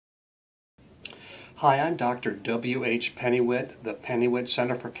Hi, I'm Dr. W H Penewit, the Penewit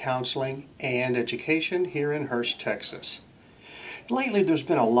Center for Counseling and Education here in Hurst, Texas. Lately there's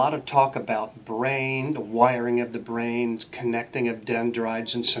been a lot of talk about brain, the wiring of the brain, connecting of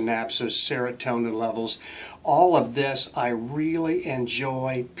dendrites and synapses, serotonin levels. All of this, I really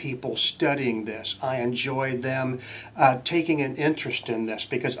enjoy people studying this. I enjoy them taking an interest in this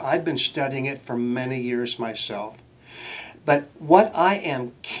because I've been studying it for many years myself. But what I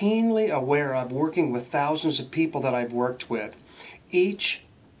am keenly aware of, working with thousands of people that I've worked with, each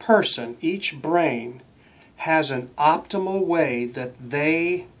person, each brain, has an optimal way that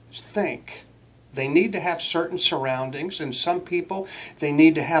they think. They need to have certain surroundings, and some people, they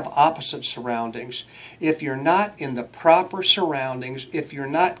need to have opposite surroundings. If you're not in the proper surroundings, if you're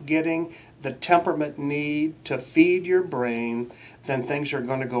not getting the temperament need to feed your brain, then things are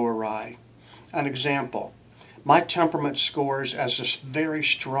going to go awry. An example. My temperament scores as this very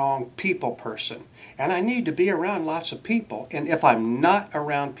strong people person, and I need to be around lots of people, and if I'm not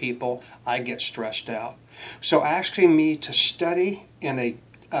around people, I get stressed out. So asking me to study in a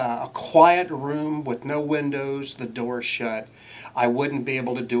quiet room with no windows, the door shut, I wouldn't be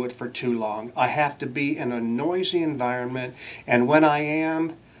able to do it for too long. I have to be in a noisy environment, and when I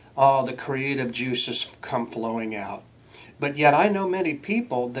am, the creative juices come flowing out. But yet I know many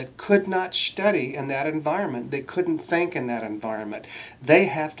people that could not study in that environment. They couldn't think in that environment. They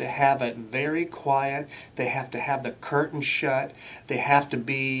have to have it very quiet. They have to have the curtain shut. They have to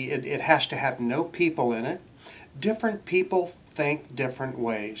be, it has to have no people in it. Different people think different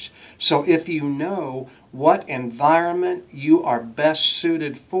ways. So if you know what environment you are best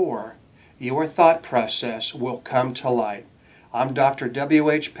suited for, your thought process will come to light. I'm Dr.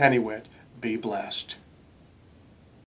 W H Penewit. Be blessed.